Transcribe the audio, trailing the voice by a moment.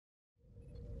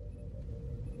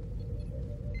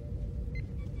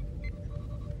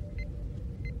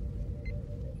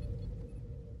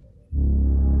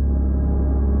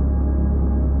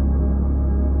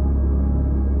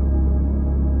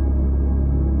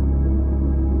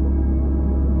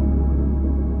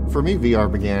For me, VR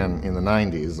began in the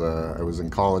 90s. I was in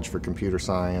college for computer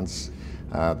science.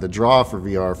 The draw for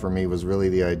VR for me was really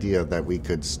the idea that we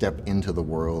could step into the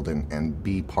world and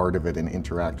be part of it and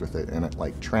interact with it and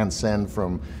like transcend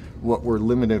from what we're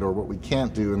limited or what we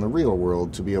can't do in the real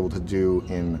world to be able to do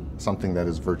in something that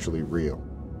is virtually real.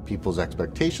 People's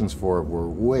expectations for it were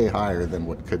way higher than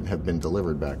what could have been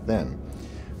delivered back then.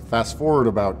 Fast forward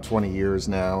about 20 years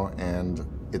now, and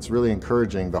it's really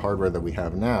encouraging. The hardware that we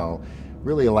have now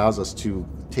really allows us to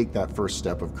take that first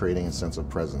step of creating a sense of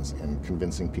presence and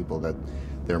convincing people that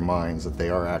their minds that they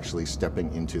are actually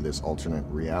stepping into this alternate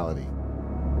reality.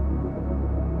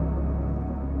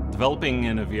 Developing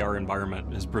in a VR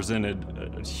environment has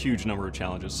presented a huge number of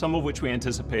challenges, some of which we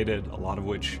anticipated, a lot of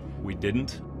which we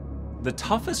didn't. The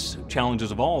toughest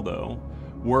challenges of all, though,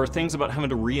 were things about having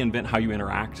to reinvent how you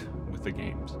interact with the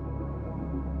games.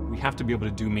 We have to be able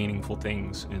to do meaningful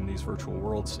things in these virtual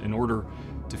worlds in order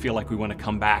to feel like we want to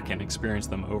come back and experience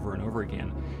them over and over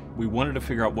again. We wanted to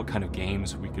figure out what kind of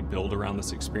games we could build around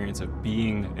this experience of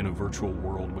being in a virtual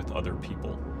world with other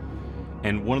people.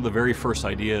 And one of the very first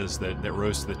ideas that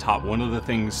rose to the top, one of the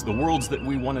things, the worlds that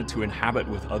we wanted to inhabit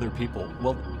with other people,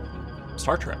 well,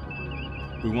 Star Trek.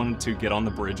 We wanted to get on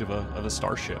the bridge of a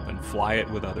starship and fly it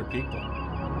with other people.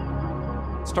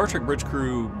 Star Trek Bridge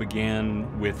Crew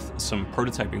began with some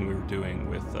prototyping we were doing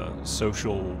with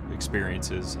social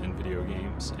experiences in video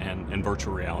games and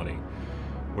virtual reality,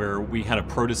 where we had a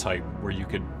prototype where you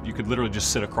could literally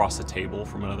just sit across the table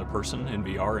from another person in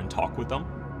VR and talk with them.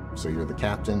 So you're the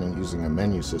captain, and using a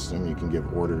menu system, you can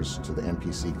give orders to the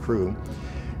NPC crew.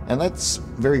 And that's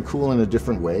very cool in a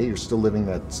different way. You're still living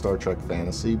that Star Trek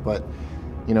fantasy, but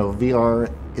you know,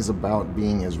 VR is about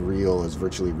being as real, as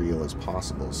virtually real as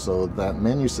possible. So that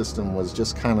menu system was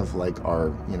just kind of like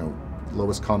our,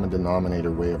 lowest common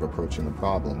denominator way of approaching the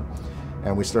problem.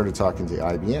 And we started talking to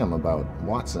IBM about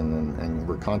Watson, and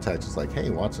we're contacted like, hey,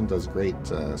 Watson does great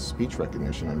speech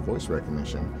recognition and voice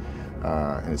recognition,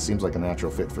 and it seems like a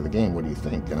natural fit for the game. What do you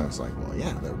think? And I was like, well,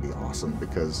 yeah, that would be awesome,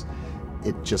 because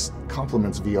it just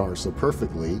complements VR so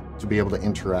perfectly to be able to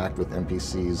interact with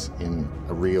NPCs in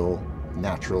a real,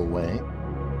 natural way.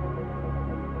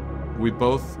 We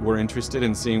both were interested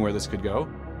in seeing where this could go.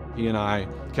 He and I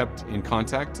kept in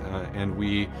contact, and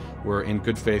we were in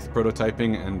good faith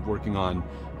prototyping and working on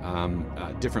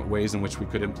different ways in which we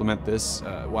could implement this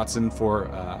Watson for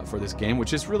this game,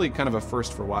 which is really kind of a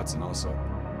first for Watson also.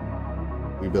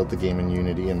 We built the game in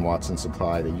Unity, and Watson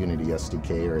supplied a Unity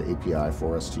SDK or API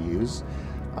for us to use.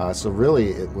 So really,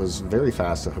 it was very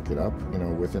fast to hook it up.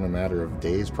 Within a matter of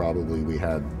days, probably, we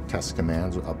had test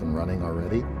commands up and running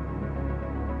already.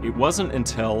 It wasn't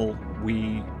until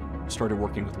we started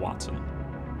working with Watson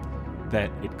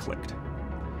that it clicked,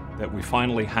 that we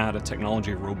finally had a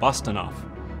technology robust enough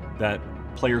that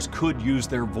players could use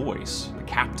their voice. The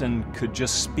captain could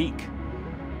just speak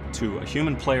to a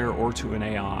human player or to an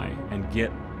AI and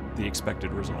get the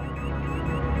expected result.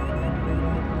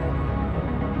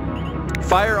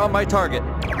 Fire on my target.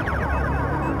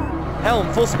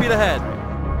 Helm, full speed ahead.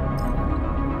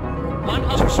 One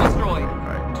hull destroyed. All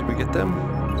right, did we get them?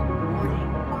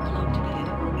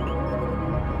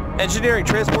 Engineering,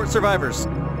 transport survivors.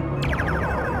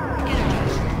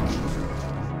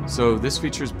 So this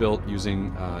feature is built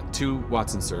using two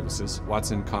Watson services.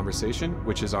 Watson Conversation,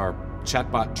 which is our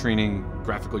chatbot training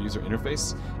graphical user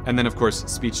interface, and then of course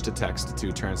speech to text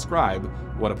to transcribe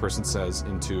what a person says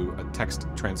into a text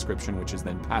transcription, which is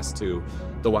then passed to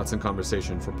the Watson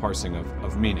Conversation for parsing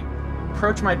of meaning.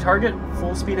 Approach my target,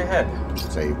 full speed ahead.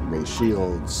 Say, raise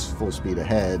shields, full speed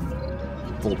ahead,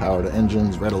 full power to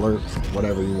engines, red alert,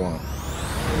 whatever you want.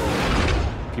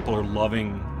 People are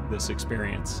loving this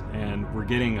experience, and we're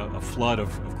getting a flood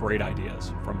of great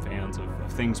ideas from fans of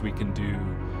things we can do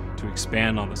to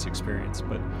expand on this experience.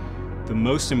 But the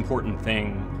most important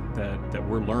thing that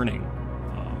we're learning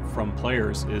from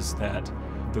players is that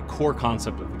the core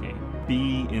concept of the game,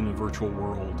 be in a virtual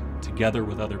world together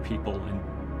with other people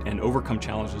and overcome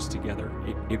challenges together,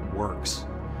 it works.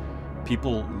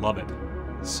 People love it.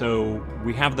 So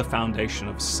we have the foundation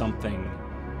of something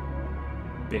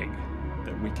big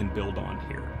that we can build on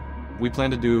here. We plan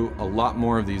to do a lot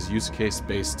more of these use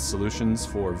case-based solutions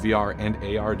for VR and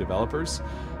AR developers.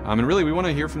 And really, we want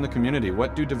to hear from the community.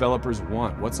 What do developers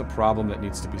want? What's a problem that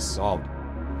needs to be solved?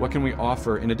 What can we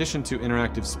offer in addition to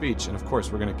interactive speech? And of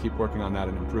course, we're going to keep working on that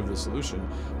and improve the solution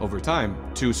over time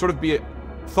to sort of be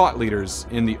thought leaders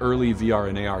in the early VR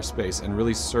and AR space and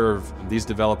really serve these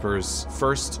developers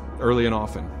first, early, and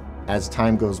often. As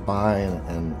time goes by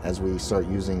and as we start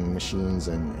using machines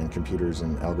and computers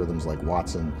and algorithms like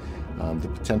Watson, The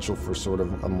potential for sort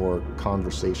of a more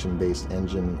conversation-based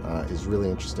engine is really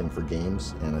interesting for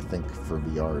games, and I think for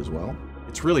VR as well.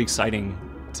 It's really exciting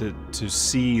to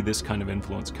see this kind of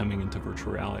influence coming into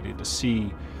virtual reality, to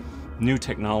see new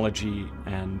technology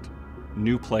and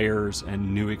new players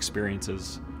and new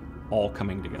experiences all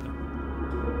coming together.